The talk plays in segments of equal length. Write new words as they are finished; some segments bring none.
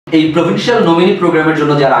এই provincial nominee প্রোগ্রামের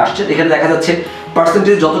জন্য যারা আসছে এখানে দেখা যাচ্ছে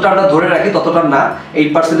পার্সেন্টেজ যতটা আমরা ধরে রাখি ততটা না, এই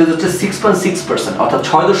পার্সেন্টেজ হচ্ছে 6.6%, অর্থাৎ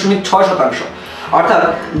 6.6%। অর্থাৎ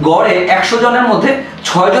গড়ে 100 জনের মধ্যে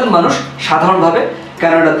 6 জন মানুষ সাধারণভাবে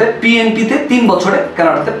কানাডাতে পিএনপিতে 3 বছরে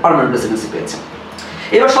কানাডাতে পার্মানেন্ট রেসিডেন্সি পেয়েছে।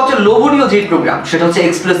 এবার সবচেয়ে লোভনীয় যে প্রোগ্রাম সেটা হচ্ছে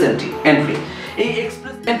এক্সপ্রেস এন্ট্রি। এই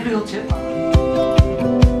এক্সপ্রেস এন্ট্রি হচ্ছে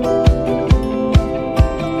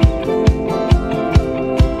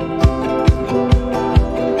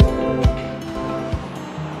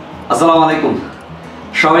আসসালামু আলাইকুম,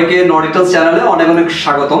 সবাইকে নর্ডিক টার্নস চ্যানেলে অনেক অনেক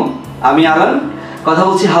স্বাগতম। আমি আলান, কথা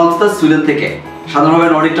বলছি হালমস্টাড, সুইডেন থেকে। সাধারণভাবে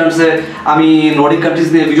নর্ডিক টার্নসে আমি নর্ডিক কান্ট্রিজ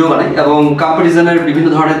নিয়ে ভিডিও বানাই এবং কম্পারিজনের বিভিন্ন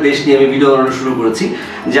ধরনের দেশ নিয়ে আমি ভিডিও বানানো শুরু করেছি,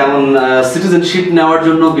 যেমন সিটিজেনশিপ নেওয়ার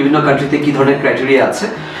জন্য বিভিন্ন কান্ট্রিতে কী ধরনের ক্রাইটেরিয়া আছে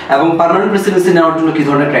এবং পার্মানেন্ট রেসিডেন্সি নেওয়ার জন্য কী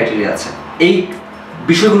ধরনের ক্রাইটেরিয়া আছে, এই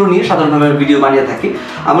বিষয়গুলো নিয়ে সাধারণভাবে ভিডিও বানিয়ে থাকি।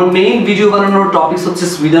 আমার মেইন ভিডিও বানানোর টপিকস হচ্ছে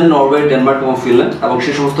সুইডেন, নরওয়ে, ডেনমার্ক এবং ফিনল্যান্ড এবং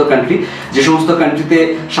সেই সমস্ত কান্ট্রি যে সমস্ত কান্ট্রিতে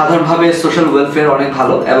সাধারণভাবে সোশ্যাল ওয়েলফেয়ার অনেক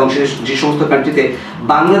ভালো এবং যে সমস্ত কান্ট্রিতে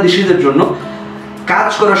বাংলাদেশিদের জন্য কাজ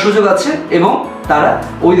করার সুযোগ আছে এবং তারা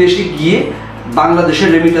ওই দেশে গিয়ে বাংলাদেশের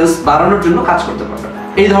রেমিটেন্স বাড়ানোর জন্য কাজ করতে পারবে।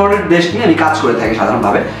 এই ধরনের দেশ নিয়ে আমি কাজ করে থাকি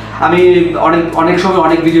সাধারণভাবে। আমি অনেক সময়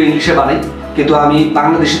অনেক ভিডিও ইংলিশে বানাই, কিন্তু আমি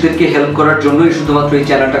বাংলাদেশিদেরকে হেল্প করার জন্যই শুধুমাত্র এই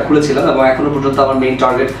চ্যানেলটা খুলেছিলাম এবং এখনো পর্যন্ত আমার মেইন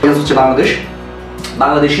টার্গেট হচ্ছে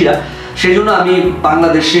বাংলাদেশিরা। সেই জন্য আমি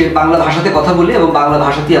বাংলা ভাষাতে কথা বলি এবং বাংলা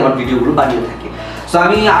ভাষাতেই আমার ভিডিওগুলো বানিয়ে থাকি। সো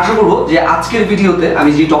আমি আশা করবো যে আজকের ভিডিওতে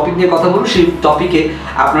আমি যে টপিক নিয়ে কথা বলবো সেই টপিকে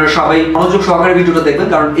আপনারা সবাই মনোযোগ সহকারে ভিডিওটা দেখবেন,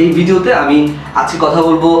 কারণ এই ভিডিওতে আমি আজকে কথা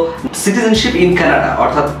বলবো সিটিজেনশিপ ইন কানাডা,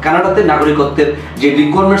 অর্থাৎ কানাডাতে নাগরিকত্বের যে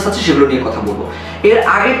রিকোয়ারমেন্টস আছে সেগুলো নিয়ে কথা বলবো। এর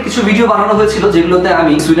আগে কিছু ভিডিও বানানো হয়েছিল যেগুলোতে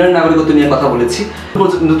আমি সুইডেনের নাগরিকত্ব নিয়ে কথা বলেছি।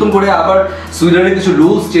 নতুন করে আবার সুইডেনের কিছু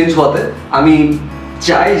রুলস চেঞ্জ হতে আমি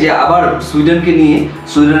চাই যে আবার সুইডেনকে নিয়ে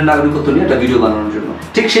সুইডেনের নাগরিকত্ব নিয়ে একটা ভিডিও বানানোর জন্য।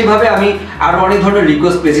 ঠিক সেইভাবে আমি আরও অনেক ধরনের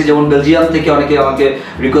রিকোয়েস্ট পেয়েছি, যেমন বেলজিয়াম থেকে অনেকে আমাকে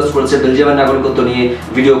রিকোয়েস্ট করেছে বেলজিয়ামের নাগরিকত্ব নিয়ে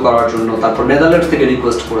ভিডিও করার জন্য, তারপর নেদারল্যান্ডস থেকে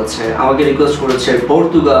রিকোয়েস্ট করেছে, আমাকে রিকোয়েস্ট করেছে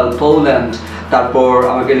পর্তুগাল, পোল্যান্ড, তারপর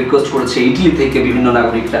আমাকে রিকোয়েস্ট করেছে ইটালি থেকে বিভিন্ন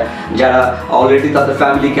নাগরিকরা যারা অলরেডি তাদের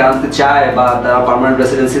ফ্যামিলিকে আনতে চায় বা তারা পার্মানেন্ট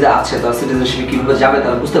রেসিডেন্সিতে আছে, তারা সিটিজেনশিপে কীভাবে যাবে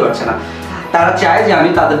তারা বুঝতে পারছে না, তারা চায় যে আমি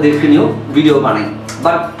তাদেরকে নিয়েও ভিডিও বানাই।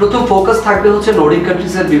 বাট প্রথম ফোকাস থাকবে হচ্ছে নর্ডিক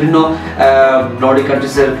কান্ট্রিজের বিভিন্ন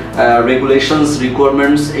রেগুলেশনস,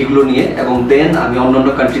 রিকোয়ারমেন্টস এগুলো নিয়ে, এবং দেন আমি অন্যান্য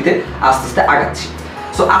কান্ট্রিতে আস্তে আস্তে আগাচ্ছি।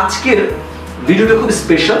 সো আজকের ভিডিওটা খুব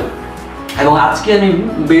স্পেশাল এবং আজকে আমি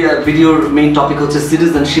ভিডিওর মেইন টপিক হচ্ছে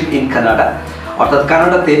সিটিজেনশিপ ইন কানাডা, অর্থাৎ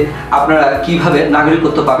কানাডাতে আপনারা কিভাবে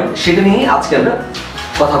নাগরিকত্ব পাবেন সেটা নিয়েই আজকে আমরা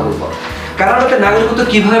কথা বলবো। কানাডাতে নাগরিকত্ব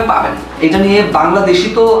কিভাবে পাবেন এটা নিয়ে বাংলাদেশি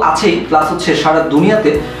তো আছেই, প্লাস হচ্ছে সারা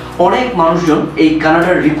দুনিয়াতে অনেক মানুষজন এই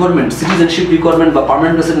কানাডার রিকোয়ারমেন্ট, সিটিজেনশিপ রিকোয়ারমেন্ট বা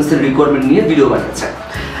পার্মানেন্ট রেসিডেন্সির রিকোয়ারমেন্ট নিয়ে ভিডিও বানিয়েছে।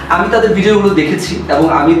 আমি তাদের ভিডিওগুলো দেখেছি এবং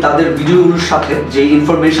আমি তাদের ভিডিওগুলোর সাথে যে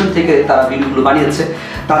ইনফরমেশন থেকে তারা ভিডিওগুলো বানিয়েছে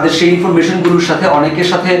তাদের সেই ইনফরমেশনগুলোর সাথে অনেকের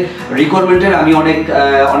সাথে রিকোয়ারমেন্টের আমি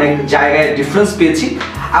অনেক জায়গায় ডিফারেন্স পেয়েছি।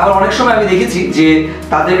 আবার অনেক সময় আমি দেখেছি যে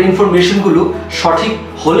তাদের ইনফরমেশনগুলো সঠিক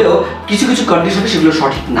হলেও কিছু কিছু কন্ডিশনে সেগুলো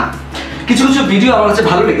সঠিক না। কিছু কিছু ভিডিও আমার কাছে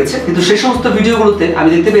ভালো লেগেছে, কিন্তু সেই সমস্ত ভিডিওগুলোতে আমি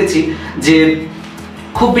দেখতে পেয়েছি যে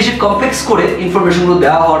খুব বেশি কমপ্লেক্স করে ইনফরমেশনগুলো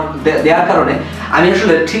দেওয়ার কারণে আমি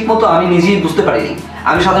আসলে ঠিক মতো আমি নিজেই বুঝতে পারিনি।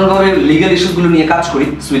 আমি সাধারণভাবে লিগ্যাল ইস্যুসগুলো নিয়ে কাজ করি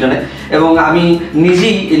সুইডেনে এবং আমি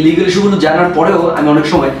নিজেই লিগ্যাল ইস্যুগুলো জানার পরেও আমি অনেক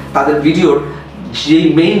সময় তাদের ভিডিওর যেই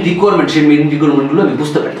মেইন রিকোয়ারমেন্ট সেই মেইন রিকোয়ারমেন্টগুলো আমি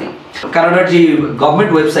বুঝতে পারিনি। কানাডার যে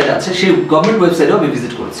গভর্নমেন্ট ওয়েবসাইট আছে সেই গভর্নমেন্ট ওয়েবসাইটেও আমি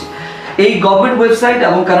ভিজিট করেছি। এই গভর্নমেন্ট ওয়েবসাইট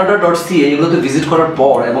এবং canada.ca এগুলোতে ভিজিট করার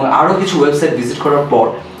পর এবং আরও কিছু ওয়েবসাইট ভিজিট করার পর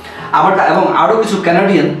এবং আরও কিছু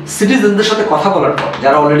কানাডিয়ান সিটিজেনদের সাথে কথা বলার পর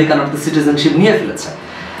যারা অলরেডি কানাডাতে সিটিজেনশিপ নিয়ে ফেলেছে,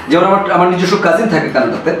 যেমন আমার নিজস্ব কাজিন থাকে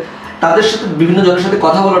কানাডাতে, তাদের সাথে বিভিন্ন জনের সাথে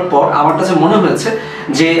কথা বলার পর আমার কাছে মনে হয়েছে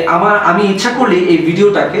যে আমি ইচ্ছা করলে এই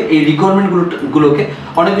ভিডিওটাকে, এই রিকোয়ারমেন্টগুলোকে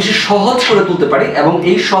অনেক বেশি সহজ করে তুলতে পারি এবং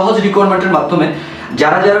এই সহজ রিকোয়ারমেন্টের মাধ্যমে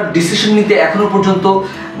যারা ডিসিশন নিতে এখনো পর্যন্ত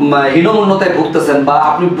হীনমন্যতায় ভুগতেছেন বা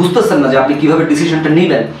আপনি বুঝতেছেন না যে আপনি কিভাবে ডিসিশনটা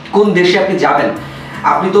নেবেন, কোন দেশে আপনি যাবেন।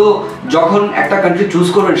 আপনি তো যখন একটা কান্ট্রি চুজ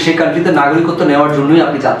করবেন সেই কান্ট্রিতে নাগরিকত্ব নেওয়ার জন্যই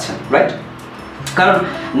আপনি যাচ্ছেন, রাইট? কারণ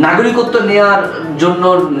নাগরিকত্ব নেওয়ার জন্য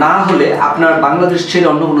না হলে আপনার বাংলাদেশ ছেড়ে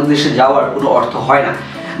অন্য কোনো দেশে যাওয়ার কোনো অর্থ হয় না।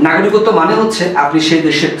 নাগরিকত্ব মানে হচ্ছে আপনি সেই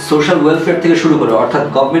দেশের সোশ্যাল ওয়েলফেয়ার থেকে শুরু করে, অর্থাৎ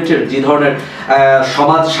গভর্নমেন্টের যে ধরনের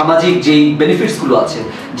সামাজিক যেই বেনিফিটসগুলো আছে,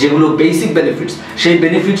 যেগুলো বেসিক বেনিফিটস, সেই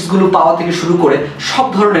বেনিফিটসগুলো পাওয়া থেকে শুরু করে সব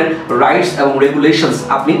ধরনের রাইটস এবং রেগুলেশনস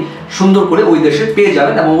আপনি সুন্দর করে ওই দেশে পেয়ে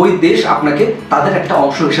যাবেন এবং ওই দেশ আপনাকে তাদের একটা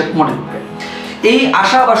অংশ হিসেবে মনে করবে। এই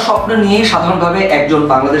আশা বা স্বপ্ন নিয়ে সাধারণভাবে একজন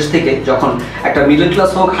বাংলাদেশ থেকে যখন একটা মিডল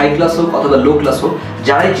ক্লাস হোক, হাই ক্লাস হোক অথবা লো ক্লাস হোক,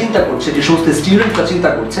 যারাই চিন্তা করছে, যে সমস্ত স্টুডেন্টরা চিন্তা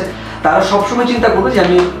করছে, তারা সবসময় চিন্তা করবে যে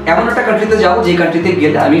আমি এমন একটা কান্ট্রিতে যাবো যে কান্ট্রিতে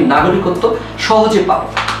গেলে আমি নাগরিকত্ব সহজে পাবো।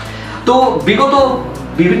 তো বিগত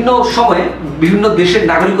বিভিন্ন সময়ে বিভিন্ন দেশের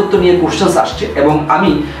নাগরিকত্ব নিয়ে কোশ্চেন্স আসছে এবং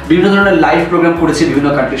আমি বিভিন্ন ধরনের লাইভ প্রোগ্রাম করেছি বিভিন্ন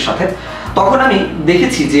কান্ট্রির সাথে। তখন আমি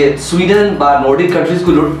দেখেছি যে সুইডেন বা নর্ডিক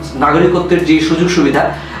কান্ট্রিজগুলোর নাগরিকত্বের যে সুযোগ সুবিধা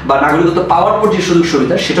বা নাগরিকত্ব পাওয়ার পর যে সুযোগ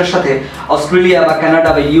সুবিধা, সেটার সাথে অস্ট্রেলিয়া বা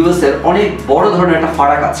কানাডা বা ইউএস এর অনেক বড় ধরনের একটা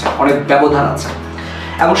ফারাক আছে, অনেক ব্যবধান আছে।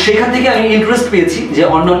 এবং সেখান থেকে আমি ইন্টারেস্ট পেয়েছি যে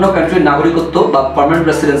অন্যান্য কান্ট্রির নাগরিকত্ব বা পার্মানেন্ট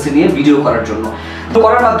রেসিডেন্সি নিয়ে ভিডিও করার জন্য। তো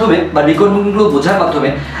করার মাধ্যমে বা রিকোয়ারমেন্টগুলো বোঝার মাধ্যমে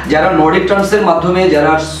যারা নর্ডিক টার্মসের মাধ্যমে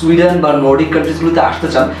যারা সুইডেন বা নর্ডিক কান্ট্রিজগুলোতে আসতে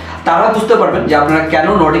চান তারা বুঝতে পারবেন যে আপনারা কেন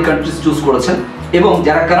নর্ডিক কান্ট্রিজ চুজ করেছেন, এবং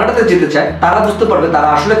যারা কানাডাতে যেতে চায় তারা বুঝতে পারবে তারা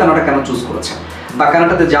আসলে কানাডা কেন চুজ করেছে বা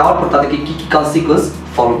কানাডাতে যাওয়ার পর তাদেরকে কি কি কনসিকুয়েন্স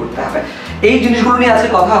ফলো করতে হবে। এই জিনিসগুলো নিয়ে আজকে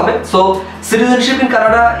কথা হবে। সো সিটিজেনশিপ ইন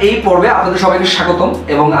কানাডা এই পর্বে আপনাদের সবাইকে স্বাগতম,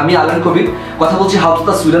 এবং আমি আলান কবির কথা বলছি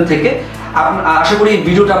হালস্টাড সুইডেন থেকে। আশা করি এই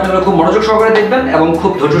ভিডিওটা আপনারা খুব মনোযোগ সহকারে দেখবেন এবং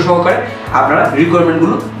খুব ধৈর্য সহকারে আপনারা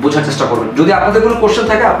রিকোয়ারমেন্টগুলো বোঝার চেষ্টা করবেন। যদি আপনাদের কোনো কোশ্চেন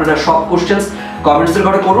থাকে আপনারা সব কোশ্চেন্স কমেন্টসের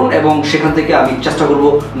ঘরে করুন, এবং সেখান থেকে আমি চেষ্টা করব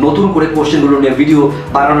নতুন করে কোশ্চেনগুলো নিয়ে ভিডিও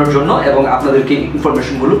বানানোর জন্য এবং আপনাদেরকে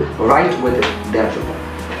ইনফরমেশনগুলো রাইট ওয়েতে দেওয়ার জন্য।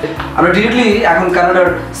 আমরা ডিরেক্টলি এখন কানাডার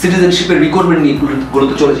সিটিজেনশিপের রিকোয়ারমেন্ট নিয়ে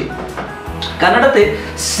গুলোতে চলে যাই। কানাডাতে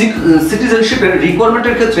সিটিজেনশিপের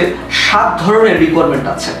রিকোয়ারমেন্টের ক্ষেত্রে 7 ধরনের রিকোয়ারমেন্ট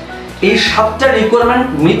আছে। এই 7টা রিকোয়ারমেন্ট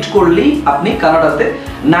মিট করলেই আপনি কানাডাতে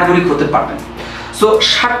নাগরিক হতে পারবেন। সো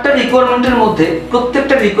 7টা রিকোয়ারমেন্টের মধ্যে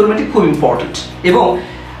প্রত্যেকটা রিকোয়ারমেন্টই খুব ইম্পর্টেন্ট, এবং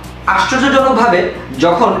আশ্চর্যজনকভাবে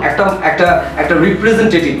যখন একটা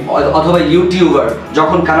রিপ্রেজেন্টেটিভ অথবা ইউটিউবার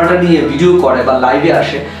যখন কানাডা নিয়ে ভিডিও করে বা লাইভে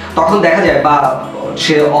আসে, তখন দেখা যায় বা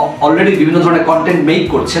সে অলরেডি বিভিন্ন ধরনের কন্টেন্ট মেক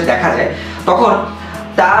করছে, দেখা যায় তখন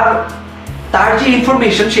তার যে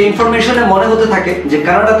ইনফরমেশন, সেই ইনফরমেশনে মনে হতে থাকে যে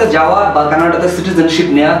কানাডাতে যাওয়া বা কানাডাতে সিটিজেনশিপ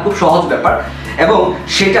নেওয়া খুব সহজ ব্যাপার, এবং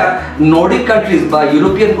সেটা নর্ডিক কান্ট্রিজ বা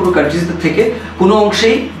ইউরোপিয়ান কোনো কান্ট্রিজ থেকে কোনো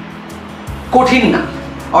অংশেই কঠিন না,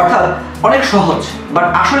 অর্থাৎ অনেক সহজ। বাট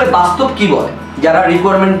আসলে বাস্তব কি বলে, যারা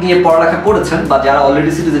রিকোয়ারমেন্ট নিয়ে পড়ালেখা করেছেন বা যারা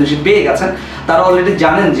অলরেডি সিটিজেনশিপ পেয়ে গেছেন তারা অলরেডি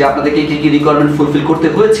জানেন যে আপনাদেরকে কি কি রিকোয়ারমেন্ট ফুলফিল করতে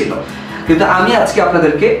হয়েছিল। কিন্তু আমি আজকে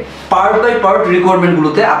আপনাদেরকে পার্ট বাই পার্ট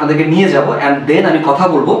রিকোয়ারমেন্টগুলোতে আপনাদেরকে নিয়ে যাব, অ্যান্ড দেন আমি কথা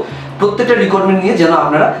বলবো প্রত্যেকটা রিকোয়ারমেন্ট নিয়ে, যেন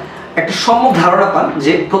আপনারা একটা সম্যক ধারণা পান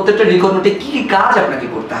যে প্রত্যেকটা রিকোয়ারমেন্টে কি কি কাজ আপনাকে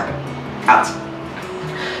করতে হবে। আচ্ছা,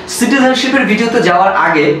 সিটিজেনশিপের ভিডিওতে যাওয়ার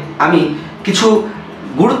আগে আমি কিছু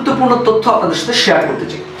গুরুত্বপূর্ণ তথ্য আপনাদের সাথে শেয়ার করতে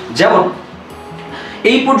চাই। যেমন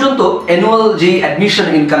এই পর্যন্ত অ্যানুয়াল যে অ্যাডমিশন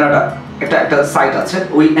ইন কানাডা একটা সাইট আছে,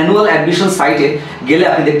 ওই অ্যানুয়াল অ্যাডমিশন সাইটে গেলে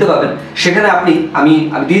আপনি দেখতে পাবেন, সেখানে আমি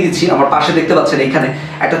দিয়ে দিচ্ছি, আমার পাশে দেখতে পাচ্ছেন এখানে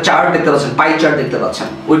একটা চার্ট দেখতে পাচ্ছেন, পাই চার্ট দেখতে পাচ্ছেন।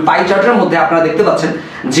 ওই পাই চার্টের মধ্যে আপনারা দেখতে পাচ্ছেন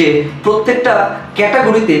যে প্রত্যেকটা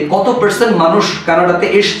ক্যাটাগরিতে কত পার্সেন্ট মানুষ কানাডাতে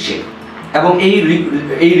এসছে, এবং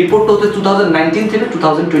এই রিপোর্টটা হচ্ছে 2019 থেকে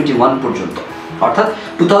 2021 পর্যন্ত, অর্থাৎ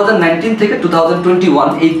 2019 থেকে 2021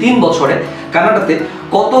 এই 3 বছরে কানাডাতে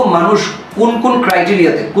কত মানুষ কোন কোন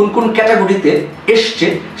ক্রাইটেরিয়াতে কোন কোন ক্যাটাগরিতে এসছে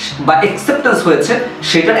বা অ্যাকসেপ্টেন্স হয়েছে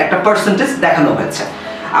সেটার একটা পার্সেন্টেজ দেখানো হয়েছে।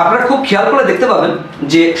 আপনারা খুব খেয়াল করে দেখতে পাবেন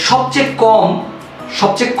যে সবচেয়ে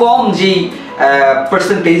কম যেই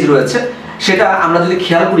পার্সেন্টেজ রয়েছে, সেটা আমরা যদি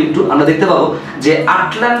খেয়াল করি একটু, আমরা দেখতে পাবো যে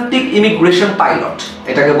আটলান্টিক ইমিগ্রেশন পাইলট,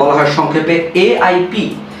 এটাকে বলা হয় সংক্ষেপে AIP,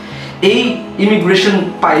 এই ইমিগ্রেশন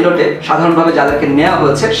পাইলটে সাধারণভাবে যাদেরকে নেওয়া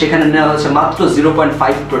হয়েছে সেখানে নেওয়া হয়েছে মাত্র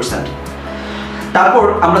 0.5%। তারপর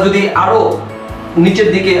আমরা যদি আরো নিচের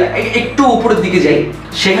দিকে একটু উপরের দিকে যাই,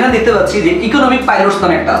 সেখানে দেখতে পাচ্ছি যে ইকোনমিক পাইলটস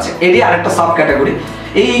নামে একটা আছে, এরই আরেকটা সাব ক্যাটাগরি।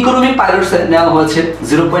 এই ইকোনমিক পাইলটসে নেওয়া হয়েছে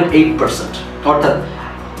 0.8%, অর্থাৎ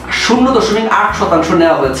 0.8%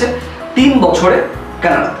 নেওয়া হয়েছে 3 বছরে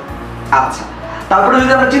কানাডাতে। আচ্ছা, তারপরে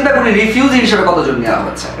যদি আমরা চিন্তা করি রিফিউজি হিসেবে কতজন নেওয়া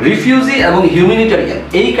হচ্ছে, রিফিউজি এবং হিউম্যানিটেরিয়ান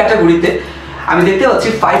এই ক্যাটাগরিতে আমি দেখতে পাচ্ছি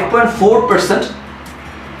 5.4%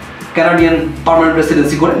 কানাডিয়ান পার্মানেন্ট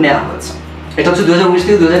রেসিডেন্সি করে নেওয়া হয়েছে। এটা হচ্ছে 2019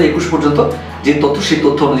 থেকে 2021 পর্যন্ত যে তথ্য, সেই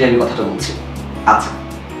তথ্য অনুযায়ী আমি কথাটা বলছি। আচ্ছা,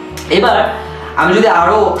 এবার আমি যদি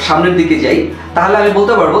আরো সামনের দিকে যাই, তাহলে আমি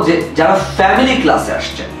বলতে পারবো যে যারা ফ্যামিলি ক্লাসে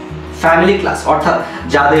আসছে, ফ্যামিলি ক্লাস অর্থাৎ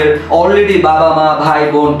যাদের অলরেডি বাবা মা ভাই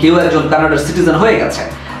বোন কেউ একজন কানাডার সিটিজেন হয়ে গেছে,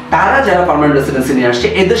 তারা যারা পার্মানেন্ট রেসিডেন্সি নিয়ে আসছে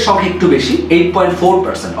এদের সংখ্যা একটু বেশি,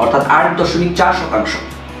 8.4%, অর্থাৎ 8.4%,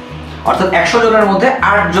 অর্থাৎ 100 জনের মধ্যে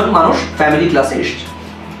 8 জন মানুষ ফ্যামিলি ক্লাসে এসছে।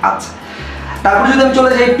 আচ্ছা, তারপর যদি আমি চলে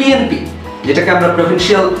যাই PNP, যেটাকে আমরা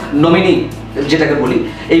প্রভিন্সিয়াল নমিনি যেটাকে বলি,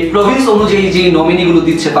 এই প্রভিন্স অনুযায়ী যে নমিনিগুলো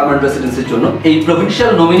দিচ্ছে পার্মানেন্ট রেসিডেন্সির জন্য, এই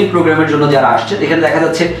প্রভিন্সিয়াল নমিনি প্রোগ্রামের জন্য যারা আসছে, এখানে দেখা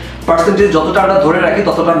যাচ্ছে পার্সেন্টেজ যতটা আমরা ধরে রাখি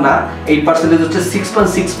ততটা না, এই পার্সেন্টেজ হচ্ছে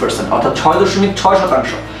 6.6%, অর্থাৎ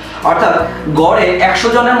 6.6%, অর্থাৎ গড়ে 100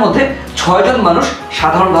 জনের মধ্যে 6 জন মানুষ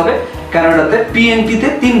সাধারণভাবে কানাডাতে PNP-তে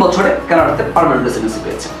 3 বছরে কানাডাতে পার্মানেন্ট রেসিডেন্সি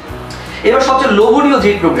পেয়েছে। এবার সবচেয়ে লোভনীয়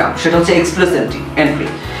যে প্রোগ্রাম সেটা হচ্ছে এক্সপ্রেস এন্ট্রি।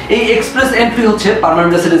 এই এক্সপ্রেস এন্ট্রি হচ্ছে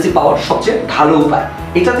পার্মানেন্ট রেসিডেন্সি পাওয়ার সবচেয়ে ভালো উপায়।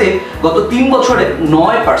 এটাতে গত 3 বছরে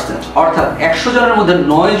 9%, অর্থাৎ 100 জনের মধ্যে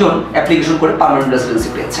 9 জন অ্যাপ্লিকেশন করে পার্মানেন্ট রেসিডেন্সি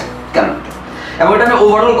পেয়েছে কানাডাতে। এবং এটা আমি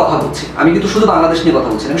ওভারঅল কথা বলছি, আমি কিন্তু শুধু বাংলাদেশ নিয়ে কথা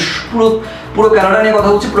বলছি, আমি পুরো কানাডা নিয়ে কথা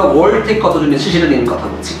বলছি, পুরো ওয়ার্ল্ড থেকে কতজন এসেছে সেটা নিয়ে কথা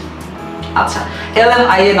বলছি। আচ্ছা,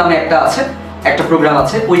 LMIA নামে একটা প্রোগ্রাম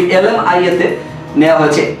আছে, ওই LMIA তে নেওয়া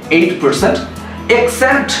হয়েছে 8%।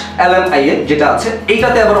 এক্সেন্ট LMIA যেটা আছে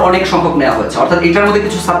এইটাতে আবার অনেক সংখ্যক নেওয়া হয়েছে, অর্থাৎ এটার মধ্যে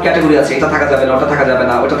কিছু সাব ক্যাটাগরি আছে, এটা থাকা যাবে না, ওটা থাকা যাবে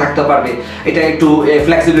না, ওটা থাকতে পারবে, এটা একটু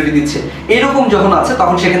ফ্লেক্সিবিলিটি দিচ্ছে, এরকম যখন আছে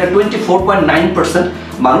তখন সেখানে 24.9%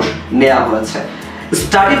 মানুষ নেওয়া হয়েছে।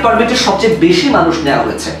 স্টাডি পারমিটের সবচেয়ে বেশি মানুষ নেওয়া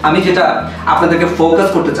হয়েছে। আমি যেটা আপনাদেরকে ফোকাস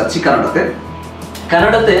করতে চাচ্ছি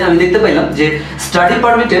কানাডাতে আমি দেখতে পাইলাম যে স্টাডি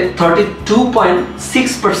পারমিটে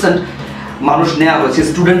 32.6% মানুষ নেওয়া হয়েছে,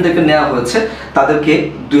 স্টুডেন্টদেরকে নেওয়া হয়েছে। তাদেরকে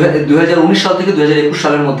 2019 সাল থেকে 2021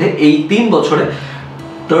 সালের মধ্যে এই 3 বছরে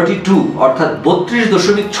 32 অর্থাৎ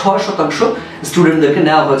 32.6% স্টুডেন্টদেরকে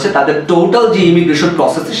নেওয়া হয়েছে তাদের টোটাল যে ইমিগ্রেশন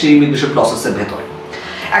প্রসেস, সেই ইমিগ্রেশন প্রসেসের ভেতরে।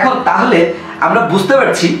 এখন তাহলে আমরা বুঝতে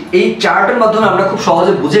পারছি, এই চার্টের মাধ্যমে আমরা খুব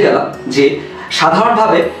সহজে বুঝে গেলাম যে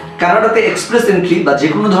সাধারণভাবে কানাডাতে এক্সপ্রেস এন্ট্রি বা যে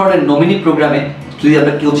কোনো ধরনের নমিনি প্রোগ্রামে যদি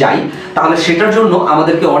আমরা কেউ যাই তাহলে সেটার জন্য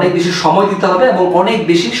আমাদেরকে অনেক বেশি সময় দিতে হবে এবং অনেক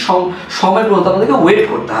বেশি সময় পর্যন্ত আমাদেরকে ওয়েট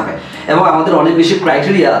করতে হবে, এবং আমাদের অনেক বেশি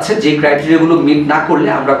ক্রাইটেরিয়া আছে, যে ক্রাইটেরিয়াগুলো মিট না করলে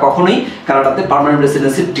আমরা কখনোই কানাডাতে পার্মানেন্ট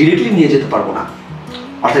রেসিডেন্সি ডিরেক্টলি নিয়ে যেতে পারবো না।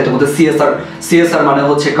 অর্থাৎ এটার মধ্যে সিএসআর মানে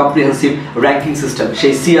হচ্ছে কম্প্রিহেন্সিভ র্যাঙ্কিং সিস্টেম,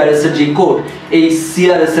 সেই সিআরএস এর যে কোড, এই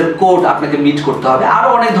সিআরএস এর কোড আপনাকে মিট করতে হবে। আরো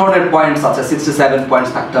অনেক ধরনের পয়েন্টস আছে, 67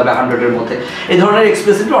 পয়েন্টস থাকতে হবে 100 এর মধ্যে, এই ধরনের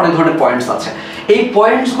এক্সপ্রেসিভলি অনেক ধরনের পয়েন্টস আছে। এই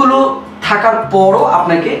পয়েন্টসগুলো থাকার পরও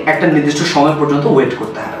আপনাকে একটা নির্দিষ্ট সময় পর্যন্ত ওয়েট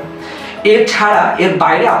করতে হবে। এছাড়া এর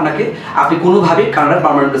বাইরে আপনি কোনোভাবেই কানাডার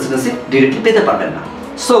পার্মানেন্ট রেসিডেন্সি ডিরেক্টলি পেতে পারবেন না।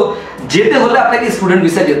 সো যেতে হলে আপনাকে স্টুডেন্ট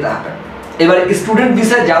ভিসায় যেতে হবে। এবার স্টুডেন্ট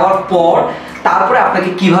ভিসায় যাওয়ার পর তারপরে আপনাকে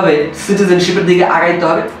কিভাবে সিটিজেনশিপের দিকে আগাইতে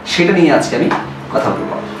হবে সেটা নিয়ে আজকে আমি কথা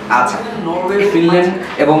বলবো। আচ্ছা, নরওয়ে, ফিনল্যান্ড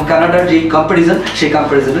এবং কানাডার যে কম্পারিজন, সেই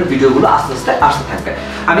কম্পারিজনের ভিডিওগুলো আস্তে আস্তে আসতে থাকবে।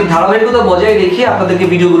 আমি ধারাবাহিকতা বজায় রেখে আপনাদেরকে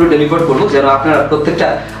ভিডিওগুলো ডেলিভার করবো, যেন আপনারা প্রত্যেকটা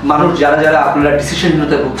মানুষ যারা আপনারা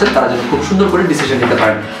ডিসিশনহীনতায় ভুগছেন তারা যেন খুব সুন্দর করে ডিসিশন নিতে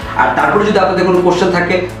পারেন। আর তারপরে যদি আপনাদের কোনো কোশ্চেন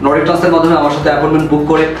থাকে, নর্ডিক টার্নসের মাধ্যমে আমার সাথে অ্যাপয়েন্টমেন্ট বুক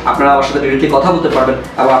করে আপনারা আমার সাথে ডিরেক্টলি কথা বলতে পারবেন,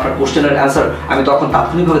 এবং আপনার কোশ্চেনের অ্যান্সার আমি তখন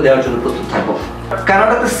তাৎক্ষণিকভাবে দেওয়ার জন্য প্রস্তুত থাকবো।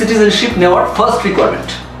 কানাডাতে সিটিজেনশিপ নেওয়ার ফার্স্ট রিকোয়ারমেন্ট,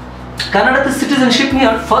 কানাডাতে সিটিজেনশিপ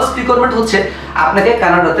নেওয়ার ফার্স্ট রিকোয়ারমেন্ট হচ্ছে আপনাকে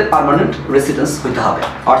কানাডাতে পার্মানেন্ট রেসিডেন্স হতে হবে,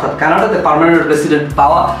 অর্থাৎ কানাডাতে পার্মানেন্ট রেসিডেন্ট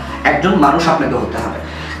পাওয়া একজন মানুষ আপনাকে হতে হবে।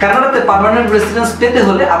 কানাডাতে পার্মানেন্ট রেসিডেন্স পেতে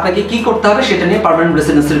হলে আপনাকে কি করতে হবে সেটা নিয়ে পার্মানেন্ট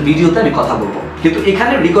রেসিডেন্সের ভিডিওতে আমি কথা বলবো, কিন্তু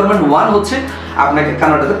এখানে রিকোয়ারমেন্ট 1 হচ্ছে আপনাকে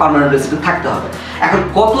কানাডাতে পার্মানেন্ট রেসিডেন্ট থাকতে হবে। এখন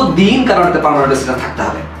কতদিন কানাডাতে পার্মানেন্ট রেসিডেন্ট থাকতে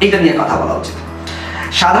হবে এটা নিয়ে কথা বলা উচিত।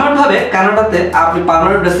 সাধারণভাবে কানাডাতে আপনি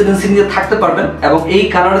পার্মানেন্ট রেসিডেন্সি নিয়ে থাকতে পারবেন, এবং এই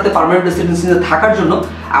কানাডাতে পার্মানেন্ট রেসিডেন্সি নিয়ে থাকার জন্য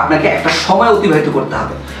আপনাকে একটা সময় অতিবাহিত করতে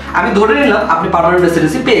হবে। আমি ধরে নিলাম আপনি পার্মানেন্ট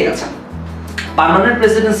রেসিডেন্সি পেয়ে গেছেন।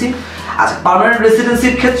 পার্মানেন্ট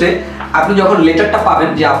রেসিডেন্সির ক্ষেত্রে আপনি যখন লেটারটা পাবেন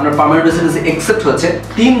যে আপনার পার্মানেন্ট রেসিডেন্সি অ্যাকসেপ্ট হয়েছে,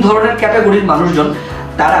 3 ধরনের ক্যাটাগরির মানুষজন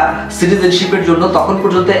তারা সিটিজেনশিপের জন্য তখন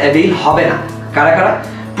পর্যন্ত অ্যাভেইল হবে না। কারা?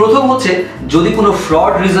 প্রথম হচ্ছে যদি কোনো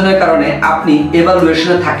ফ্রড রিজনের কারণে আপনি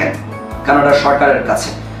এভালুয়েশনে থাকেন কানাডা সরকারের কাছে,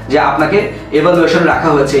 যে আপনাকে এভালুয়েশন রাখা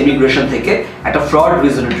হয়েছে ইমিগ্রেশন থেকে একটা ফ্রড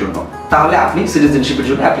রিজনের জন্য, তাহলে আপনি সিটিজেনশিপের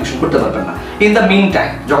জন্য অ্যাপ্লিকেশন করতে পারবেন না। ইন দ্য মিন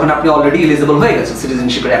টাইম, যখন আপনি অলরেডি এলিজিবল হয়ে গেছেন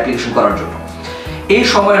সিটিজেনশিপের অ্যাপ্লিকেশন করার জন্য, এই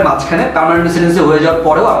সময়ের মাঝখানে পার্মানেন্ট রেসিডেন্সি হয়ে যাওয়ার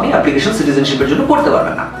পরেও আপনি অ্যাপ্লিকেশন সিটিজেনশিপের জন্য করতে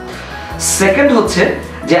পারবেন না। সেকেন্ড হচ্ছে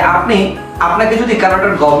যে আপনাকে যদি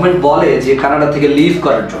কানাডার গভর্নমেন্ট বলে যে কানাডা থেকে লিভ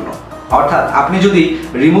করার জন্য, অর্থাৎ আপনি যদি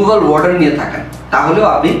রিমুভাল ওয়ার্ডার নিয়ে থাকেন, তাহলেও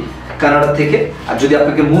আপনি কানাডা থেকে, আর যদি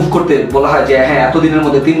আপনাকে মুভ করতে বলা হয় যে হ্যাঁ এতদিনের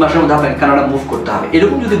মধ্যে 3 মাসের মধ্যে আপনাকে কানাডা মুভ করতে হবে,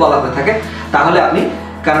 এরকম যদি বলা হয়ে থাকে তাহলে আপনি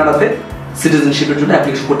কানাডাতে সিটিজেনশিপের জন্য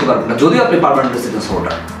অ্যাপ্লিকেশন করতে পারবেন না, যদিও আপনি পার্মানেন্ট রেসিডেন্স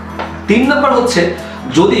হোল্ডার। 3 নম্বর হচ্ছে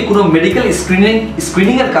যদি কোনো মেডিকেল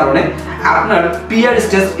স্ক্রিনিং এর কারণে আপনার পিআর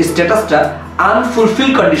স্ট্যাটাসটা আনফুলফিল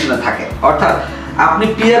কন্ডিশনে থাকে, অর্থাৎ আপনি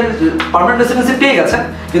পার্মানেন্ট রেসিডেন্সি পেয়ে গেছেন,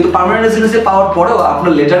 কিন্তু পার্মানেন্ট রেসিডেন্সি পাওয়ার পরেও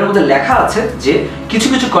আপনার লেটারের মধ্যে লেখা আছে যে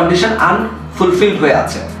কিছু কন্ডিশন আনফুলফিলড হয়ে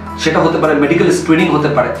আছে। সেটা হতে পারে মেডিকেল স্ক্রিনিং হতে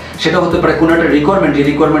পারে, সেটা হতে পারে কোনো একটা রিকোয়ারমেন্ট, যে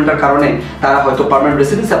রিকোয়ারমেন্টের কারণে তারা হয়তো পার্মানেন্ট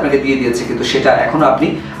রেসিডেন্সি আপনাকে দিয়ে দিয়েছে, কিন্তু সেটা এখনো আপনি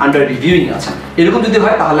আন্ডার রিভিউইং আছেন। এরকম যদি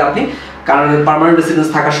হয় তাহলে আপনি কানাডার পার্মানেন্ট রেসিডেন্স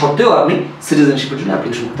থাকা সত্ত্বেও আপনি সিটিজেনশিপের জন্য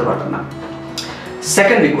অ্যাপ্লিকেশন করতে পারবেন না।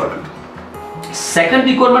 সেকেন্ড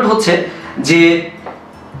রিকোয়ারমেন্ট হচ্ছে যে,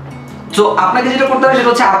 তো আপনাকে যেটা করতে হবে সেটা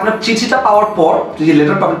হচ্ছে আপনার চিঠিটা পাওয়ার পর, যে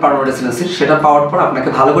লেটার পাবেন পার্মানেন্ট রেসিডেন্সির, সেটা পাওয়ার পর আপনাকে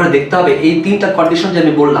ভালো করে দেখতে হবে এই 3টা কন্ডিশন যে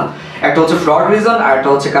আমি বললাম, একটা হচ্ছে ফ্রড রিজন, আর একটা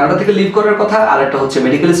হচ্ছে কানাডা থেকে লিভ করার কথা, আর একটা হচ্ছে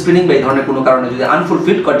মেডিকেল স্ক্রিনিং বা এই ধরনের কোনো কারণে যদি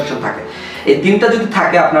আনফুলফিলড কন্ডিশন থাকে, এই 3টা যদি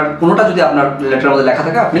থাকে, আপনার কোনোটা যদি আপনার লেটারের মধ্যে লেখা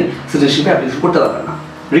থাকে, আপনি সিটিজেনশিপে অ্যাপ্লিকেশন করতে পারবেন না।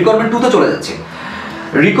 রিকোয়ারমেন্ট 2 তে চলে যাচ্ছি।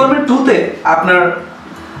 রিকোয়ারমেন্ট 2 তে আপনার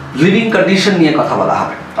লিভিং কন্ডিশন নিয়ে কথা বলা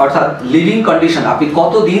হবে, অর্থাৎ লিভিং কন্ডিশন, আপনি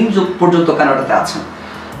কতদিন পর্যন্ত কানাডাতে আছেন।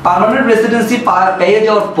 পার্মানেন্ট রেসিডেন্সি পেয়ে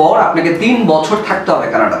যাওয়ার পর আপনাকে 3 বছর থাকতে হবে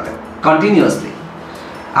কানাডাতে কন্টিনিউয়াসলি।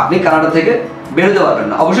 আপনি কানাডা থেকে বেরোতে পারবেন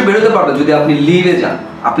না, অবশ্যই বেরোতে পারবেন যদি আপনি লিভে যান।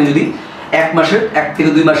 আপনি যদি 1 থেকে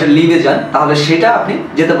 2 মাসের লিভে যান তাহলে সেটা আপনি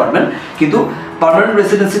যেতে পারবেন, কিন্তু পার্মানেন্ট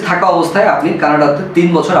রেসিডেন্সি থাকা অবস্থায় আপনি কানাডাতে 3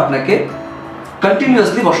 বছর আপনাকে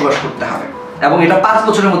কন্টিনিউয়াসলি বসবাস করতে হবে, এবং এটা 5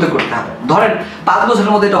 বছরের মধ্যে করতে হবে। ধরেন 5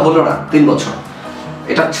 বছরের মধ্যে এটা হলো না, 3 বছর,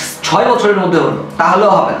 এটা 6 বছরের মধ্যে হলো,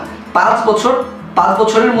 তাহলেও হবে না। 5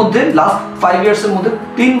 বছরের মধ্যে, লাস্ট 5 ইয়ার্সের মধ্যে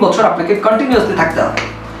 3 বছর আপনাকে কন্টিনিউয়াসলি থাকতে হবে।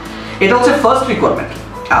 এটা হচ্ছে ফার্স্ট রিকোয়ারমেন্ট।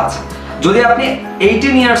 আচ্ছা, যদি আপনি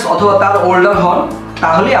 18 ইয়ার্স অথবা তার ওল্ডার হন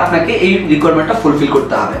তাহলে আপনাকে এই রিকোয়ারমেন্টটা ফুলফিল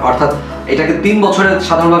করতে হবে, অর্থাৎ এটাকে 3 বছরের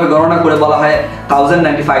সাধারণভাবে গণনা করে বলা হয়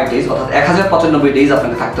 1095 ডেজ, অর্থাৎ 1095 ডেজ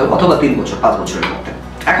আপনাকে থাকতে হবে, অথবা 3 বছর, 5 বছরের মধ্যে।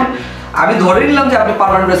 এখন আমি ধরে নিলাম যে আপনি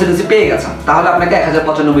পার্মানেন্ট রেসিডেন্সি পেয়ে গেছেন, তাহলে আপনাকে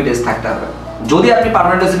 1095 ডেজ থাকতে হবে। যদি আপনি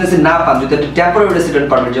পার্মানেন্ট রেসিডেন্সি না পান, যদি আপনি টেম্পোরারি রেসিডেন্ট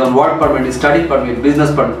পারমিট, যেমন work permit, study permit,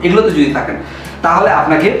 business permit, এগুলোতে যদি থাকেন, তাহলে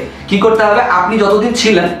আপনাকে কি করতে হবে, আপনি যতদিন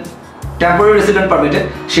ছিলেন টেম্পোরারি রেসিডেন্ট পারমিটে,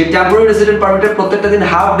 সেই টেম্পোরারি রেসিডেন্ট পারমিটের প্রত্যেকটা দিন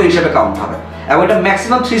হাফ ডে হিসেবে কাউন্ট হবে, এবং এটা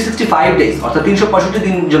ম্যাক্সিমাম 365 ডেজ, অর্থাৎ 365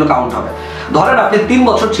 দিন জন্য কাউন্ট হবে। ধরেন আপনি 3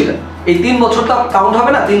 বছর ছিলেন, এই 3 বছর তো কাউন্ট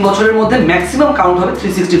হবে না, 3 বছরের মধ্যে ম্যাক্সিমাম কাউন্ট হবে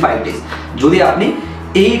 365 ডেজ, যদি আপনি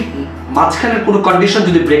এই মাঝখানের কোনো কন্ডিশন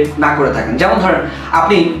যদি ব্রেক না করে থাকেন। যেমন ধরেন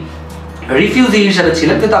আপনি রিফিউজি হিসেবে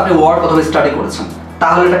ছিলেন কিন্তু আপনি ওয়ার্ক অথবা স্টাডি করেছেন,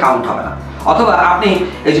 তাহলে এটা কাউন্ট হবে না। অথবা আপনি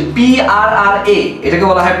এই যে PRRA, এটাকে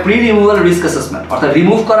বলা হয় প্রি রিমুভাল রিস্ক অ্যাসেসমেন্ট, অর্থাৎ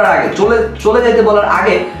রিমুভ করার আগে, চলে যেতে বলার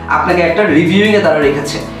আগে আপনাকে একটা রিভিউইং এ তারা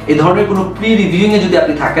রেখেছে। এই ধরনের কোনো প্রি রিভিউইং এ যদি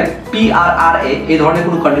আপনি থাকেন, PRRA এই ধরনের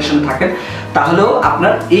কোনো কন্ডিশনে থাকেন, তাহলেও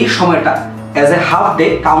আপনার এই সময়টা as a half day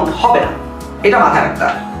count হবে না, এটা মাথায় রাখতে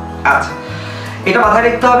হবে। আচ্ছা, এটা মাথায়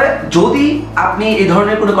রাখতে হবে। যদি আপনি এই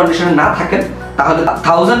ধরনের কোনো কন্ডিশনে না থাকেন তাহলে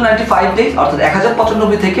 1095 ডেজ, অর্থাৎ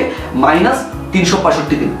 1095 থেকে মাইনাস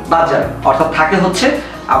 365 দিন বাদ যাবে, অর্থাৎ থাকে হচ্ছে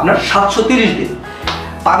আপনার 730 দিন।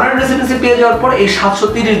 পার্মানেন্ট রেসিডেন্সি পেয়ে যাওয়ার পর এই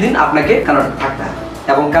 730 দিন আপনাকে কানাডাতে থাকতে হবে,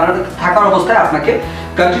 এবং কানাডাতে থাকার অবস্থায় আপনাকে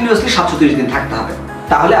কন্টিনিউয়াসলি 730 দিন থাকতে হবে।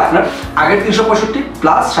 তাহলে আপনার আগের 365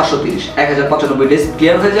 প্লাস 730, 1095 ডেজ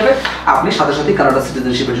ক্লিয়ার হয়ে যাবে, আপনি সাথে সাথে কানাডা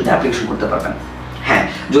সিটিজেনশিপের জন্য অ্যাপ্লিকেশন করতে পারবেন। হ্যাঁ,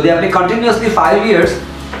 যদি আপনি কন্টিনিউয়াসলি 5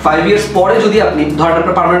 ইয়ার্স পরে, যদি আপনি ধরেন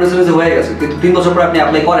আপনার পার্মানেন্ট রেসিডেন্সি হয়ে গেছে কিন্তু 3 বছর পরে আপনি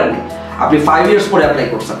অ্যাপ্লাই করেননি, আপনি 5 ইয়ার্স পরে অ্যাপ্লাই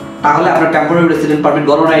করছেন, তাহলে আপনার টেম্পোরারি রেসিডেন্ট পারমিট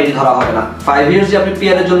গণনায় এটি ধরা হবে না। 5 ইয়ার্স যে আপনি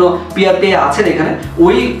পিআর এর জন্য পিআর পেয়ে আছেন এখানে,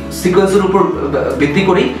 ওই সিকোয়েন্সের উপর ভিত্তি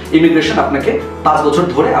করেই ইমিগ্রেশন আপনাকে 5 বছর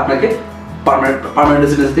ধরে আপনাকে পার্মানেন্ট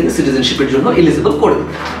রেসিডেন্সি থেকে সিটিজেনশিপের জন্য এলিজিবল করে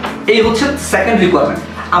দেবে। এই হচ্ছে সেকেন্ড রিকোয়ারমেন্ট।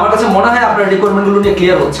 আমার কাছে মনে হয় আপনার রিকোয়ারমেন্টগুলো নিয়ে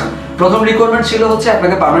ক্লিয়ার হচ্ছেন। প্রথম রিকোয়ারমেন্ট ছিল হচ্ছে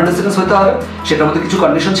আপনাকে পার্মানেন্ট রেসিডেন্স হতে হবে, সেটার মধ্যে কিছু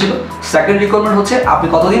কন্ডিশন ছিল। সেকেন্ড রিকোয়ারমেন্ট হচ্ছে আপনি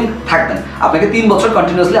কতদিন থাকবেন, আপনাকে 3 বছর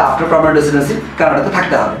কন্টিনিউয়াসলি আফটার পার্মানেন্ট রেসিডেন্সি কানাডাতে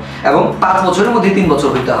থাকতে হবে, এবং 5 বছরের মধ্যে 3 বছর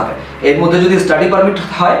হতে হবে। এর মধ্যে যদি স্টাডি পারমিট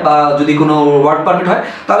হয় বা যদি কোনো ওয়ার্ক পারমিট হয়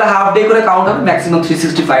তাহলে হাফ ডে করে কাউন্ট হবে, ম্যাক্সিমাম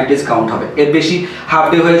 365 ডেজ কাউন্ট হবে। এর বেশি হাফ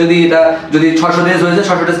ডে হয়ে যদি 600 ডেজ হয়ে যায়,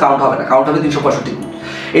 600 ডেজ কাউন্ট হবে না, কাউন্ট হবে 365 দিন।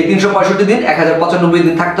 এই 365 দিন 1095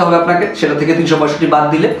 দিন থাকতে হবে আপনাকে, সেটা থেকে 365 বাদ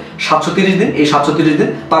দিলে 730 দিন। এই 730 দিন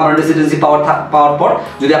পার্মানেন্ট রেসিডেন্সি পাওয়ার পর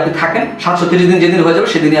যদি আপনি থাকেন, 730 দিন যেদিন হয়ে যাবে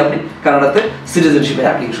সেদিনই আপনি কানাডাতে সিটিজেনশিপে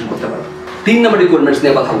অ্যাপ্লিকেশন করতে পারবেন। 3 নম্বর রিকোয়ারমেন্টস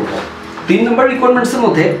নিয়ে কথা বলবো। 3 নম্বর রিকোয়ারমেন্টসের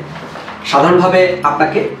মধ্যে সাধারণভাবে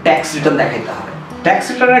আপনাকে ট্যাক্স রিটার্ন দেখাইতে হবে। ট্যাক্স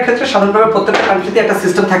রিটার্নের ক্ষেত্রে সাধারণভাবে প্রত্যেকটা কান্ট্রিতে একটা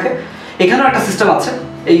সিস্টেম থাকে, এখানেও একটা সিস্টেম আছে।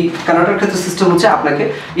 এই কানাডার ক্ষেত্রে সিস্টেম হচ্ছে আপনাকে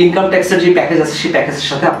ইনকাম ট্যাক্সের যে প্যাকেজ আছে সেই প্যাকেজের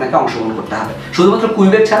সাথে আপনাকে অংশগ্রহণ করতে হবে। শুধুমাত্র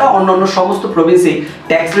কুইবেক ছাড়া অন্যান্য সমস্ত প্রভিন্সেই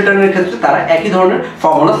ট্যাক্স রিটার্নের ক্ষেত্রে তারা একই ধরনের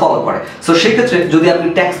ফর্মুলা ফলো করে। সো সেই ক্ষেত্রে যদি আপনি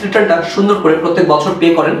ট্যাক্স রিটার্নটা সুন্দর করে প্রত্যেক বছর পে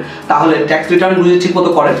করেন, তাহলে ট্যাক্স রিটার্ন যদি ঠিক মতো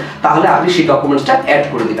করেন তাহলে আপনি সেই ডকুমেন্টসটা অ্যাড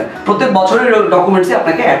করে দিবেন। প্রত্যেক বছরের ডকুমেন্টসই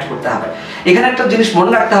আপনাকে অ্যাড করতে হবে। এখানে একটা জিনিস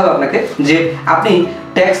মনে রাখতে হবে আপনাকে, যে আপনি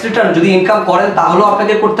ট্যাক্স রিটার্ন যদি ইনকাম করেন তাহলেও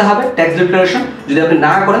আপনাকে করতে হবে ট্যাক্স ডিক্লারেশন, যদি আপনি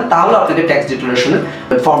না করেন তাহলে আপনাকে ট্যাক্স ডিক্লারেশনের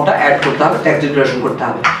ফর্মটা অ্যাড করতে হবে, ট্যাক্স ডিক্লারেশন করতে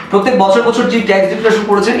হবে। প্রত্যেক বছর যে ট্যাক্স ডিক্লারেশন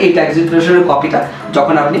করেছেন এই ট্যাক্স ডিক্লারেশনের কপিটা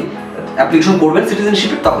যখন আপনি অ্যাপ্লিকেশন করবেন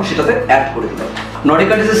সিটিজেনশিপের, তখন সেটাতে অ্যাড করে দিবেন। নর্ডিক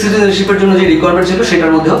কান্ট্রিজের সিটিজেনশিপের জন্য যে রিকোয়ারমেন্ট ছিল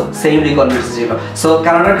সেটার মধ্যেও সেম রিকোয়ারমেন্টস ছিল। সো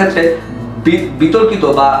কানাডার ক্ষেত্রে বিতর্কিত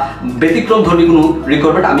বা ব্যতিক্রম ধর্মী কোনো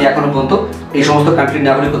রিকোয়ারমেন্ট আমি এখনো পর্যন্ত এই সমস্ত কান্ট্রির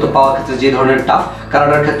নাগরিকত্ব পাওয়ার ক্ষেত্রে যে ধরনের টাফ,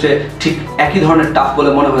 কানাডার ক্ষেত্রে ঠিক একই ধরনের টাফ বলে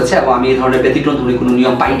মনে হয়েছে, এবং আমি এই ধরনের ব্যতিক্রম ধর্মী কোনো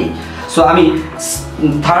নিয়ম পাইনি। সো আমি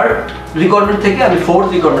থার্ড রিকোয়ারমেন্ট থেকে আমি ফোর্থ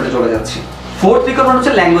রিকোয়ারমেন্টে চলে যাচ্ছি। ফোর্থ রিকোয়ারমেন্ট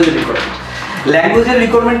হচ্ছে ল্যাঙ্গুয়েজের রিকোয়ারমেন্ট। ল্যাঙ্গুয়েজের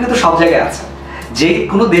রিকোয়ারমেন্ট কিন্তু সব জায়গায় আছে। যে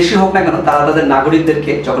কোনো দেশই হোক না কেন, তারা তাদের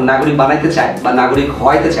নাগরিকদেরকে যখন নাগরিক বানাইতে চায় বা নাগরিক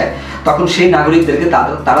হওয়াইতে চায়, তখন সেই নাগরিকদেরকে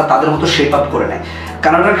তারা তাদের মতো শেপ আপ করে নেয়।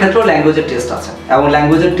 কানাডার ক্ষেত্রেও ল্যাঙ্গুয়েজের টেস্ট আছে, এবং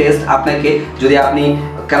ল্যাঙ্গুয়েজের টেস্ট আপনাকে, যদি আপনি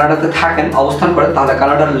কানাডাতে থাকেন, অবস্থান করেন, তাহলে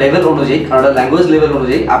কানাডার লেভেল অনুযায়ী, কানাডার ল্যাঙ্গুয়েজ লেভেল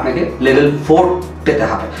অনুযায়ী আপনাকে লেভেল 4 পেতে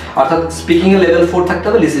হবে। অর্থাৎ স্পিকিংয়ে লেভেল 4 থাকতে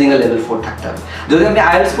হবে, লিসেনিংয়ে লেভেল 4 থাকতে হবে। যদি আপনি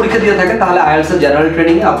আইএলটিএস পরীক্ষা দিয়ে থাকেন তাহলে আইএলটিএস এর জেনারেল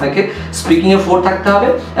ট্রেনিংয়ে আপনাকে স্পিকিংয়ে 4 থাকতে হবে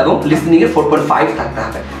এবং লিসেনিংয়ে 4.5 থাকতে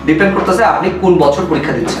হবে। ডিপেন্ড করতেছে আপনি কোন বছর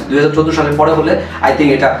পরীক্ষা দিচ্ছেন। 2014 সালের পরে হলে আই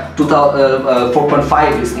থিঙ্ক এটা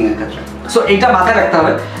 4.5 লিসেনিংয়ের ক্ষেত্রে। সো এইটা মাথায় রাখতে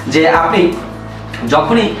হবে যে আপনি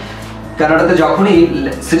যখনই কানাডাতে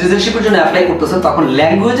সিটিজেনশিপের জন্য অ্যাপ্লাই করতেছেন তখন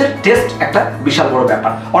ল্যাঙ্গুয়েজের টেস্ট একটা বিশাল বড়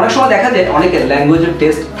ব্যাপার। অনেক সময় দেখা যায় অনেকের ল্যাঙ্গুয়েজের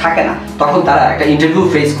টেস্ট থাকে না, তখন তারা একটা ইন্টারভিউ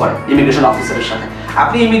ফেস করে ইমিগ্রেশন অফিসারের সাথে।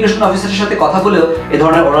 আপনি ইমিগ্রেশন অফিসারের সাথে কথা বলেও এই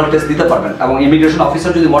ধরনের ওরাল টেস্ট দিতে পারবেন এবং ইমিগ্রেশন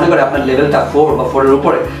অফিসার যদি মনে করে আপনার লেভেলটা 4 বা 4 এর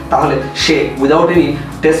উপরে, তাহলে সে উইদাউট এনি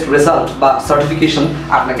টেস্ট রেজাল্ট বা সার্টিফিকেশন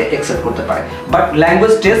আপনাকে অ্যাকসেপ্ট করতে পারে। বাট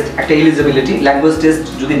ল্যাঙ্গুয়েজ টেস্ট একটা এলিজিবিলিটি, ল্যাঙ্গুয়েজ টেস্ট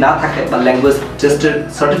যদি না থাকে বা ল্যাঙ্গুয়েজ টেস্টের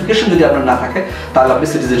সার্টিফিকেশন যদি আপনার না থাকে তাহলে আপনি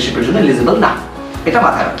সিটিজেনশিপের জন্য এলিজিবল না, এটা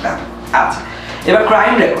মাথায় রাখতে হবে। আচ্ছা, এবার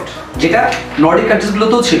ক্রাইম রেকর্ড, যেটা নর্ডিক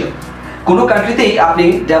কান্ট্রিজগুলোতেও ছিল। কোনো কান্ট্রিতেই আপনি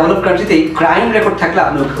ডেভেলপ কান্ট্রিতেই ক্রাইম রেকর্ড থাকলে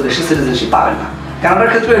আপনি ওই দেশে সিটিজেনশিপ পাবেন না।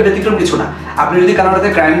 কানাডার ক্ষেত্রে ব্যতিক্রম কিছু না। আপনি যদি কানাডাতে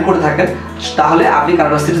ক্রাইম করে থাকেন তাহলে আপনি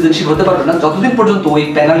কানাডার সিটিজেনশিপ হতে পারবেন না যতদিন পর্যন্ত ওই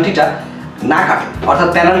পেনাল্টিটা না কাটে। অর্থাৎ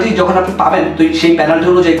পেনাল্টি যখন আপনি পাবেন তো সেই পেনাল্টি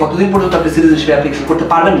অনুযায়ী কতদিন পর্যন্ত আপনি সিটিজেনশিপ অ্যাপ্লিকেশন করতে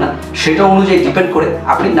পারবেন না সেটা অনুযায়ী ডিপেন্ড করে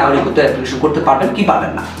আপনি নাগরিকত্ব অ্যাপ্লিকেশন করতে পারবেন কি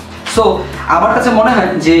পারবেন না। সো আমার কাছে মনে হয়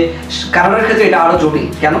যে কানাডার ক্ষেত্রে এটা আরও জটিল।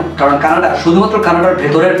 কেন? কারণ কানাডা শুধুমাত্র কানাডার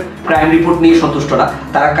ভেতরের ক্রাইম রিপোর্ট নিয়ে সন্তুষ্ট না,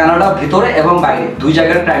 তারা কানাডা ভিতরে এবং বাইরে দুই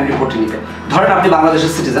জায়গার ক্রাইম রিপোর্ট নিবে। ধরেন আপনি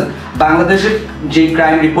বাংলাদেশের সিটিজেন, বাংলাদেশের যে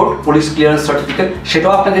crime report, police clearance certificate,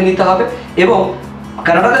 সেটাও আপনাকে নিতে হবে এবং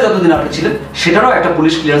কানাডাতে যতদিন আপনি ছিলেন সেটারও একটা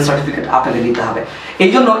পুলিশ ক্লিয়ারেন্স সার্টিফিকেট আপনাকে নিতে হবে। এই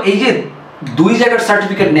জন্য এই যে দুই জায়গার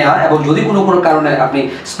সার্টিফিকেট নেওয়া এবং যদি কোনো কারণে আপনি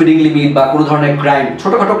স্পিডিং লিমিট বা কোনো ধরনের ক্রাইম,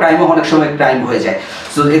 ছোটোখাটো ক্রাইমও অনেক সময় ক্রাইম হয়ে যায়,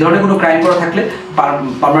 সো এই ধরনের কোনো ক্রাইম করা থাকলে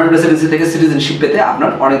পার্মানেন্ট রেসিডেন্সি থেকে সিটিজেনশিপ পেতে আপনার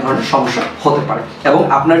অনেক ধরনের সমস্যা হতে পারে এবং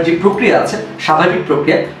আপনার যে প্রক্রিয়া আছে স্বাভাবিক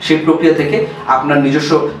প্রক্রিয়া, সেই প্রক্রিয়া থেকে আপনার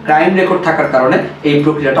নিজস্ব ক্রাইম রেকর্ড থাকার কারণে এই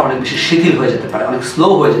প্রক্রিয়াটা অনেক বেশি শিথিল হয়ে যেতে পারে, অনেক স্লো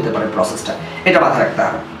হয়ে যেতে পারে প্রসেসটা, এটা মাথায় রাখতে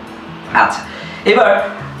হবে। আচ্ছা, এবার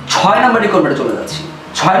 6 নম্বর রিকোয়ারমেন্টে চলে যাচ্ছি।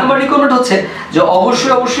 6 নম্বর রিকোয়ারমেন্ট হচ্ছে যে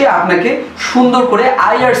অবশ্যই আপনাকে সুন্দর করে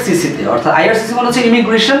আইআরসিসিতে, অর্থাৎ আইআরসিসি মানে হচ্ছে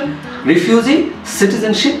ইমিগ্রেশন রিফিউজি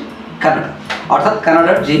সিটিজেনশিপ কানাডা, অর্থাৎ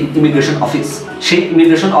কানাডার যে ইমিগ্রেশন অফিস, সেই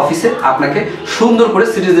ইমিগ্রেশন অফিসে আপনাকে সুন্দর করে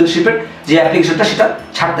সিটিজেনশিপের যে অ্যাপ্লিকেশনটা সেটা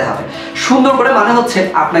ছাড়তে হবে। সুন্দর করে মানে হচ্ছে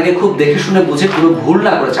আপনাকে খুব দেখে শুনে বুঝে কোনো ভুল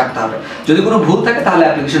না করে ছাড়তে হবে। যদি কোনো ভুল থাকে তাহলে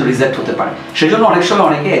অ্যাপ্লিকেশন রিজেক্ট হতে পারে। সেই জন্য অনেক সময়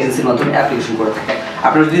অনেকে এজেন্সির মাধ্যমে অ্যাপ্লিকেশন করে থাকে।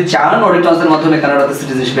 আপনারা যদি চান নর্ডিক টার্নসের মাধ্যমে কানাডাতে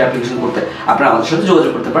সিটিজেনশিপ অ্যাপ্লিকেশন করতে, আপনারা আমাদের সাথে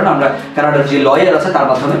যোগাযোগ করতে পারেন। আমরা কানাডার যে লয়ার আছে তার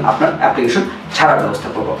মাধ্যমে আপনার অ্যাপ্লিকেশন ছাড়ার ব্যবস্থা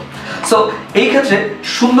করবো। সো এই ক্ষেত্রে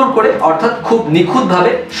সুন্দর করে, অর্থাৎ খুব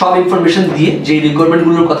নিখুঁতভাবে সব ইনফরমেশন দিয়ে যে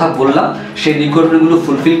রিকোয়ারমেন্টগুলোর কথা বললাম সেই রিকোয়ারমেন্টগুলো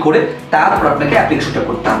ফুলফিল করে তারপর আপনাকে অ্যাপ্লিকেশনটা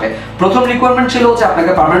করতে হবে। প্রথম রিকোয়ারমেন্ট ছিল হচ্ছে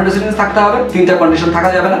আপনাকে পার্মানেন্ট রেসিডেন্স থাকতে হবে, 3টা কন্ডিশন থাকা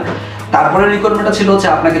যাবে না। তারপরে রিকোয়ারমেন্টটা ছিল হচ্ছে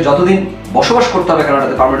আপনাকে যতদিন বসবাস করতে হবে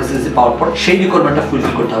কানাডাতে পার্মানেন্ট রেসিডেন্সি পাওয়ার পর সেই রিকোয়ারমেন্টটা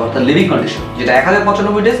ফুলফিল করতে হবে, অর্থাৎ লিভিং কন্ডিশন, যেটা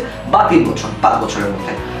 1095 ডেজ বা 3 বছর, 5 বছরের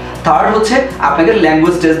মধ্যে। থার্ড হচ্ছে আপনাকে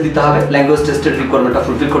ল্যাঙ্গুয়েজ টেস্ট দিতে হবে, ল্যাঙ্গুয়েজ টেস্টের রিকোয়ারমেন্টটা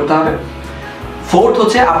ফুলফিল করতে হবে। ফোর্থ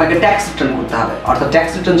হচ্ছে আপনাকে ট্যাক্স রিটার্ন করতে হবে, অর্থাৎ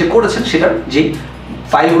ট্যাক্স রিটার্ন যে করেছেন সেটার যেই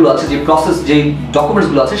ফাইলগুলো আছে, যে প্রসেস, যেই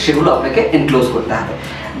ডকুমেন্টসগুলো আছে সেগুলো আপনাকে এনক্লোজ করতে হবে।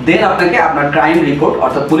 দেন আপনাকে আপনার ক্রাইম রিপোর্ট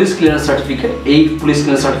অর্থাৎ পুলিশ ক্লিয়ারেন্স সার্টিফিকেট, এই পুলিশ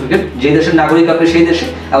ক্লিয়ারেন্স সার্টিফিকেট যে দেশের নাগরিক আপনি সেই দেশে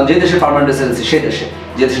এবং যে দেশের পার্মানেন্ট রেসিডেন্সি সেই দেশে,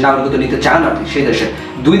 যে দেশের নাগরিকত্ব নিতে চান আপনি সেই দেশে,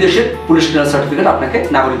 2 দেশের পুলিশ ক্লিয়ারেন্স সার্টিফিকেট আপনাকে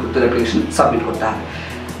নাগরিকত্বের অ্যাপ্লিকেশন সাবমিট করতে হবে।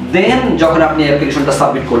 দেন যখন আপনি অ্যাপ্লিকেশনটা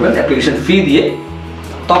সাবমিট করবেন অ্যাপ্লিকেশন ফি দিয়ে,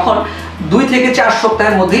 তখন 2 থেকে 4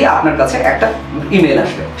 সপ্তাহের মধ্যেই আপনার কাছে একটা ইমেল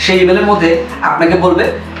আসবে। সেই ইমেলের মধ্যে আপনাকে বলবে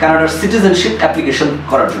কানাডার সিটিজেনশিপ অ্যাপ্লিকেশন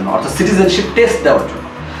করার জন্য, অর্থাৎ সিটিজেনশিপ টেস্ট দেওয়ার জন্য।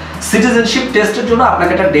 সিটিজেনশিপ টেস্টের জন্য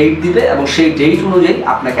আপনাকে একটা ডেট দিবে এবং সেই ডেট অনুযায়ী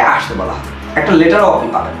আপনাকে আসতে বলা হবে। একটা লেটারও আপনি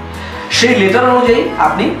পাবেন, সেই লেটার অনুযায়ী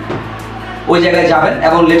আপনি ওই জায়গায় যাবেন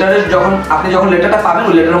এবং লেটারের যখন লেটারটা পাবেন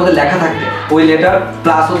ওই লেটারের মধ্যে লেখা থাকবে, ওই লেটার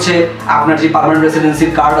প্লাস হচ্ছে আপনার যে পার্মানেন্ট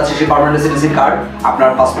রেসিডেন্সির কার্ড আছে সেই পার্মানেন্ট রেসিডেন্সির কার্ড, আপনার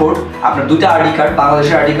পাসপোর্ট, আপনার 2টা আইডি কার্ড,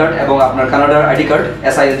 বাংলাদেশের আইডি কার্ড এবং আপনার কানাডার আইডি কার্ড,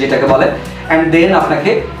 এসআইএস যেটাকে বলে। অ্যান্ড দেন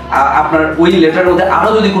আপনাকে আপনার ওই লেটারের মধ্যে আরও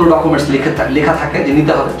যদি কোনো ডকুমেন্টস লেখা থাকে যে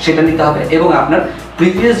নিতে হবে সেটা নিতে হবে এবং আপনার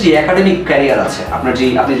প্রিভিয়াস যে একাডেমিক ক্যারিয়ার আছে, আপনার যে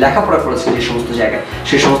আপনি লেখাপড়া করেছেন যে সমস্ত জায়গায়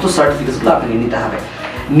সেই সমস্ত সার্টিফিকেটসগুলো আপনাকে নিতে হবে।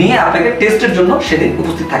 নিয়ে আপনাকে টেস্টের জন্য সেদিন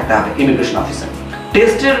উপস্থিত থাকতে হবে ইমিগ্রেশন অফিসে।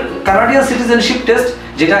 টেস্টের কানাডিয়ান সিটিজেনশিপ টেস্ট,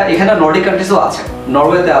 যেটা এখানে নর্ডিক কান্ট্রিজও আছে,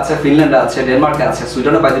 নরওয়েতে আছে, ফিনল্যান্ডে আছে, ডেনমার্কে আছে,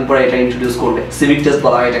 সুইডেনও কয়েকদিন পরে এটা ইন্ট্রোডিউস করবে, সিভিক টেস্ট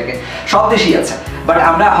বলা হয় এটাকে, সব দেশেই আছে। বাট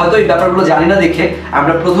আমরা হয়তো এই ব্যাপারগুলো জানি না দেখে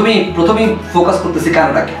আমরা প্রথমেই ফোকাস করতেছি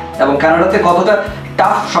কানাডাকে, এবং কানাডাতে কতটা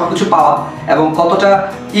টাফ সবকিছু পাওয়া এবং কতটা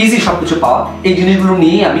ইজি সবকিছু পাওয়া এই জিনিসগুলো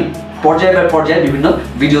নিয়েই আমি পর্যায়ে বাই পর্যায়ে বিভিন্ন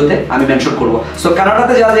ভিডিওতে আমি মেনশন করব। সো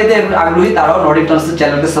কানাডাতে যারা যেতে আগ্রহী তারাও নর্ডিক টার্নসের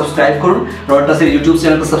চ্যানেলকে সাবস্ক্রাইব করুন, নর্ডিক টার্নসের ইউটিউব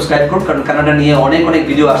চ্যানেলকে সাবস্ক্রাইব করুন, কারণ কানাডা নিয়ে অনেক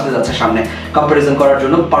ভিডিও আসতে যাচ্ছে সামনে কম্পারিজন করার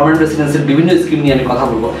জন্য। পার্মানেন্ট রেসিডেন্সির বিভিন্ন স্কিম নিয়ে আমি কথা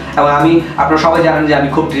বলবো, এবং আপনারা সবাই জানেন যে আমি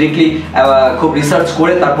খুব ডিরেক্টলি খুব রিসার্চ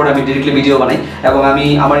করে তারপরে আমি ডিরেক্টলি ভিডিও বানাই, এবং আমি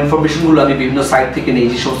আমার ইনফরমেশনগুলো আমি বিভিন্ন সাইট থেকে নিই,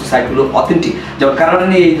 যে সমস্ত সাইটগুলো অথেন্টিক। যেমন কানাডা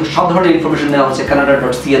নিয়ে সব ধরনের ইনফরমেশন নেওয়া হচ্ছে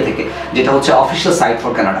canada.ca থেকে, যেটা হচ্ছে official site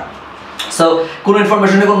for Canada. So কোনো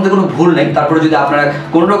ইনফরমেশনের কোনো ভুল নেই। তারপরে যদি আপনারা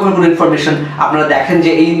কোনো রকমের কোনো ইনফরমেশন আপনারা দেখেন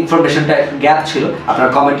যে এই ইনফরমেশনটা গ্যাপ ছিল, আপনারা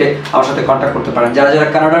কমেন্টে আমার সাথে কন্ট্যাক্ট করতে পারেন। যারা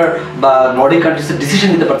কানাডার বা নর্ডিক কান্ট্রিজের ডিসিশন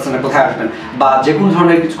নিতে পারছেন না কোথায় আসবেন, বা যে কোনো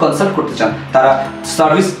ধরনের কিছু কনসাল্ট করতে চান, তারা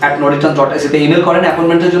service@nordicturns.ac তে ইমেল করেন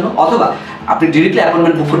অ্যাপয়েন্টমেন্টের জন্য, অথবা আপনি ডিরেক্টলি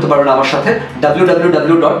অ্যাপয়েন্টমেন্ট বুক করতে পারবেন আমার সাথে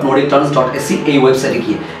www.nordicturns.ac এই ওয়েবসাইটে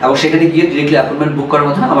গিয়ে, এবং সেখানে গিয়ে ডিরেক্টলি অ্যাপয়েন্টমেন্ট বুক করার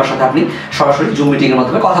মাধ্যমে আমার সাথে আপনি সরাসরি জুম মিটিংয়ের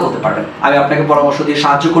মাধ্যমে কথা বলতে পারবেন। আমি আপনাকে পরামর্শ দিয়ে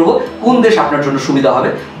সাহায্য করব কোন দেশ আপনার জন্য সুবিধা হবে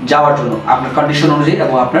যাওয়ার জন্য, আপনার কন্ডিশন অনুযায়ী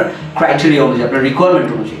এবং আপনার ক্রাইটেরিয়া অনুযায়ী, আপনার রিকোয়ারমেন্ট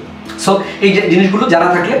অনুযায়ী। সো এই যে জিনিসগুলো জানা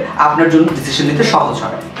থাকলে আপনার জন্য ডিসিশন নিতে সহজ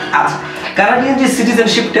হবে। আচ্ছা, কানাডিয়ান যে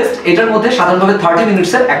সিটিজেনশিপ টেস্ট, এটার মধ্যে সাধারণভাবে 30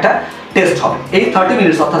 মিনিটসের একটা টেস্ট হবে। এই 30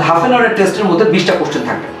 মিনিটস অর্থাৎ হাফ অ্যান আওয়ারের টেস্টের মধ্যে 20টা কোশ্চেন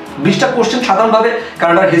থাকবে। 20টা কোশ্চেন সাধারণভাবে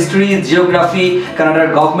কানাডার হিস্ট্রি, জিওগ্রাফি, কানাডার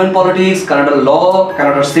গভর্নমেন্ট পলিটিক্স, কানাডার ল,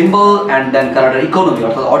 কানাডার সিম্বল অ্যান্ড দেন কানাডার ইকোনমি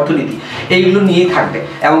অর্থাৎ অর্থনীতি, এইগুলো নিয়েই থাকবে।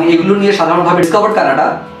 এবং এগুলো নিয়ে সাধারণভাবে discover Canada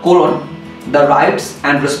the rights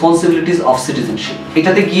and responsibilities of citizenship,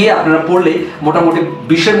 এটাতে গিয়ে আপনারা পড়লে মোটামুটি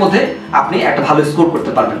 20-এর মধ্যে আপনি একটা ভালো স্কোর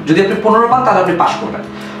করতে পারবেন। যদি আপনি 15 পান তাহলে আপনি পাস করবেন।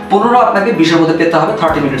 15 আপনাকে 20-এর মধ্যে পেতে হবে,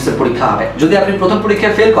 30 মিনিটসের পরীক্ষা হবে। যদি আপনি প্রথম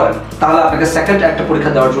পরীক্ষায় ফেল করেন তাহলে আপনাকে সেকেন্ড একটা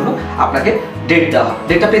পরীক্ষা দেওয়ার জন্য আপনাকে ডেট দেওয়া হবে।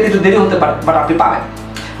 ডেটটা পেতে একটু দেরি হতে পারে, বাট আপনি পাবেন।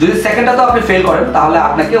 যদি সেকেন্ডটাতেও আপনি ফেল করেন তাহলে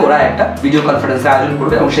আপনাকে ওরা একটা ভিডিও কনফারেন্সের আয়োজন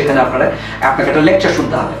করবে, এবং সেখানে আপনাকে একটা লেকচার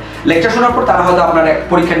শুনতে হবে। লেকচার শোনার পর তারা হয়তো আপনার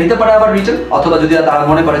পরীক্ষা নিতে পারে আবার রিটেন, অথবা যদি তারা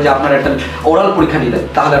মনে করে যে আপনার একটা ওরাল পরীক্ষা নিবে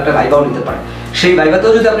তাহলে একটা ভাইভাও নিতে পারে। সেই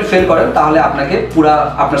ভাইভাতেও যদি আপনি ফেল করেন তাহলে আপনাকে পুরা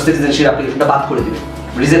আপনার সিটিজেনশিপ অ্যাপ্লিকেশনটা বাদ করে দিবে,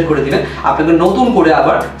 রিজেক্ট করে দিবে। আপনাকে নতুন করে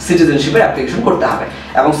আবার সিটিজেনশিপের অ্যাপ্লিকেশন করতে হবে,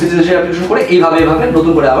 এবং সিটিজেনশিপ অ্যাপ্লিকেশন করে এইভাবে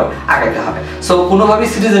নতুন করে আবার আগাইতে হবে। সো কোনোভাবেই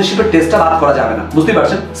সিটিজেনশিপের টেস্টটা বাদ করা যাবে না, বুঝতে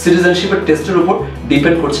পারছেন? সিটিজেনশিপের টেস্টের উপর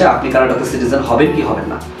ডিপেন্ড করছে আপনি কানাডাতে সিটিজেন হবেন কি হবেন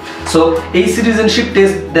না। সো এই সিটিজেনশিপ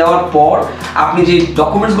টেস্ট দেওয়ার পর আপনি যে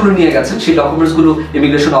ডকুমেন্টসগুলো নিয়ে গেছেন সেই ডকুমেন্টসগুলো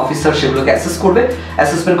ইমিগ্রেশন অফিসার সেগুলোকে অ্যাসেস করবে।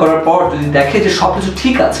 অ্যাসেসমেন্ট করার পর যদি দেখে যে সব কিছু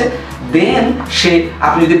ঠিক আছে, দেন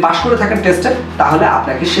আপনি যদি পাস করে থাকেন টেস্টে, তাহলে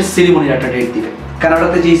আপনাকে সে সেরিমনির একটা ডেট দিবে।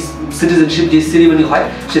 কানাডাতে যে সিটিজেনশিপ যে সেরিমনি হয়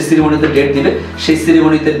সেই সেরিমনিতে ডেট দিবে। সেই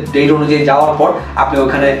সেরিমনিতে ডেট অনুযায়ী যাওয়ার পর আপনি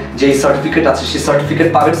ওখানে যে সার্টিফিকেট আছে সেই সার্টিফিকেট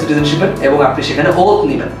পাবেন সিটিজেনশিপের, এবং আপনি সেখানে ওথ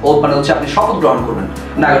নেবেন। ওথ মানে হচ্ছে আপনি শপথ গ্রহণ করবেন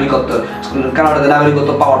নাগরিকত্ব। কানাডাতে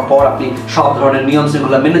নাগরিকত্ব পাওয়ার পর আপনি সব ধরনের নিয়ম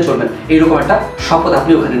শৃঙ্খলা মেনে চলবেন, এইরকম একটা শপথ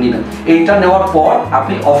আপনি ওখানে নেবেন। এইটা নেওয়ার পর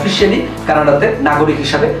আপনি অফিসিয়ালি কানাডাতে নাগরিক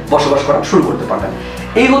হিসাবে বসবাস করা শুরু করতে পারবেন।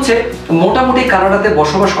 এই হচ্ছে মোটামুটি কানাডাতে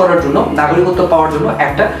বসবাস করার জন্য, নাগরিকত্ব পাওয়ার জন্য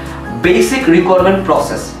একটা বেসিক রিকোয়ারমেন্ট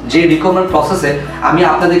প্রসেস। যে রিকোয়ারমেন্ট প্রসেসে আমি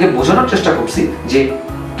আপনাদেরকে বোঝানোর চেষ্টা করছি যে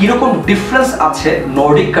কিরকম ডিফারেন্স আছে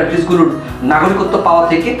নর্ডিক কান্ট্রিজগুলোর নাগরিকত্ব পাওয়া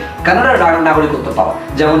থেকে কানাডার নাগরিকত্ব পাওয়া।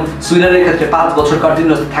 যেমন সুইডেনের ক্ষেত্রে 5 বছর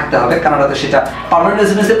কন্টিনিউয়াস থাকতে হবে, কানাডাতে সেটা পার্মানেন্ট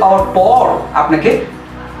রেসিডেন্সি পাওয়ার পর আপনাকে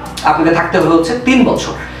থাকতে হবে হচ্ছে 3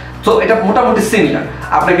 বছর। তো এটা মোটামুটি সিমিলার।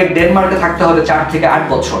 আপনাকে ডেনমার্কে থাকতে হবে 4 থেকে 8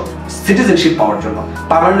 বছর সিটিজেনশিপ পাওয়ার জন্য,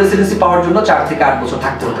 পার্মানেন্ট রেসিডেন্সি পাওয়ার জন্য 4 থেকে 8 বছর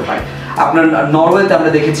থাকতে হতে পারে। আপনার নরওয়েতে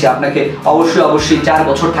আমরা দেখেছি আপনাকে অবশ্যই 4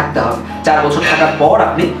 বছর থাকতে হবে। 4 বছর থাকার পর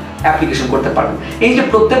আপনি অ্যাপ্লিকেশন করতে পারবেন। এই যে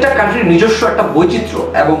প্রত্যেকটা কান্ট্রির নিজস্ব একটা বৈচিত্র্য,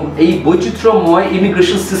 এবং এই বৈচিত্র্যময়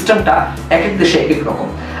ইমিগ্রেশন সিস্টেমটা এক এক দেশে এক এক রকম।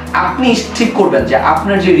 আপনি ঠিক করবেন যে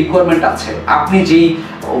আপনার যে রিকোয়ারমেন্ট আছে, আপনি যেই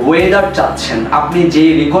ওয়েদার চাচ্ছেন, আপনি যে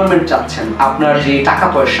রিকোয়ারমেন্ট চাচ্ছেন, আপনার যে টাকা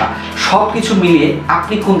পয়সা, সব কিছু মিলিয়ে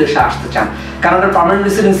আপনি কোন দেশে আসতে চান। কানাডার পার্মানেন্ট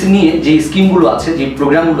রেসিডেন্সি নিয়ে যে স্কিমগুলো আছে, যে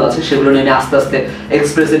প্রোগ্রামগুলো আছে, সেগুলো নিয়ে আমি আস্তে আস্তে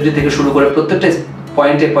এক্সপ্রেস এন্ট্রি থেকে শুরু করে প্রত্যেকটা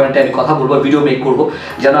পয়েন্টে আমি কথা বলবো, ভিডিও মেক করবো,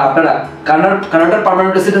 যেন আপনারা কানাডার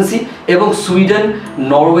পার্মানেন্ট রেসিডেন্সি এবং সুইডেন,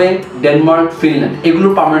 নরওয়ে, ডেনমার্ক, ফিনল্যান্ড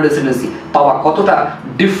এগুলোর পার্মানেন্ট রেসিডেন্সি পাওয়া কতটা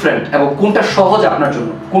ডিফারেন্ট এবং কোনটা সহজ আপনার জন্য,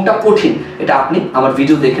 কোনটা কঠিন, এটা আপনি আমার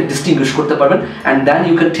ভিডিও দেখে ডিস্টিংগুইশ করতে পারবেন। And then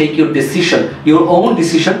you can take your own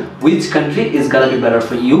decision which country is gonna be better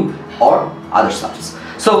for you or other subjects.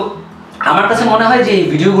 So আমার কাছে মনে হয় যে এই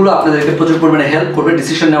ভিডিওগুলো আপনাদেরকে প্রচুর পরিমাণে হেল্প করবে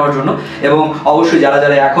ডিসিশন নেওয়ার জন্য। এবং অবশ্যই যারা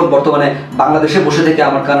এখন বর্তমানে বাংলাদেশে বসে থেকে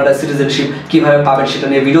আমার কানাডার সিটিজেনশিপ কিভাবে পাবেন সেটা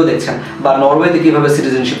নিয়ে ভিডিও দেখছেন, বা নরওয়েতে কিভাবে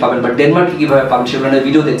সিটিজেনশিপ পাবেন, বা ডেনমার্কে কিভাবে পাবেন সেগুলো নিয়ে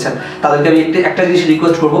ভিডিও দেখছেন, তাদেরকে আমি একটা জিনিস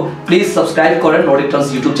রিকোয়েস্ট করবো, প্লিজ সাবস্ক্রাইব করেন নর্ডিক টার্নস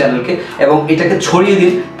ইউটিউব চ্যানেলকে, এবং এটাকে ছড়িয়ে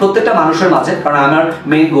দিন প্রত্যেকটা মানুষের মাঝে। কারণ আমার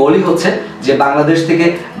মেইন গোলই হচ্ছে যে বাংলাদেশ থেকে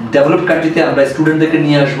ডেভেলপড কান্ট্রিতে আমরা স্টুডেন্টদেরকে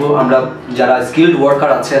নিয়ে আসবো, আমরা যারা স্কিল্ড ওয়ার্কার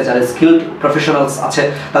আছে, যারা স্কিল্ড প্রফেশনালস আছে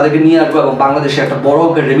তাদেরকে নিয়ে আসবো এবং বাংলাদেশে একটা বড়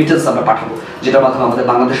অঙ্কের রেমিটেন্স আমরা পাঠাবো, যেটার মাধ্যমে আমাদের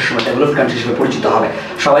বাংলাদেশের সময় ডেভেলপড কান্ট্রি হিসেবে পরিচিত হবে।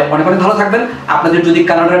 সবাই অনেক অনেক ভালো থাকবেন। আপনাদের যদি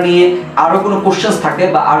কানাডা নিয়ে আরও কোনো কোশ্চেন্স থাকে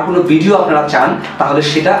বা আর কোনো ভিডিও আপনারা চান তাহলে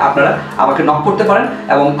সেটা আপনারা আমাকে নক করতে পারেন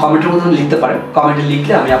এবং কমেন্টের মধ্যে লিখতে পারেন। কমেন্টে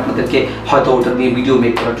লিখলে আমি আপনাদেরকে হয়তো ওটা নিয়ে ভিডিও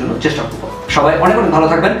মেক করার জন্য চেষ্টা করবো। সবাই অনেক অনেক ভালো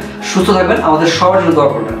থাকবেন, সুস্থ থাকবেন, আমাদের সবার জন্য দোয়া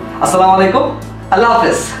করবেন। আসসালামু আলাইকুম, আল্লাহ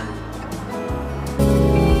হাফেজ।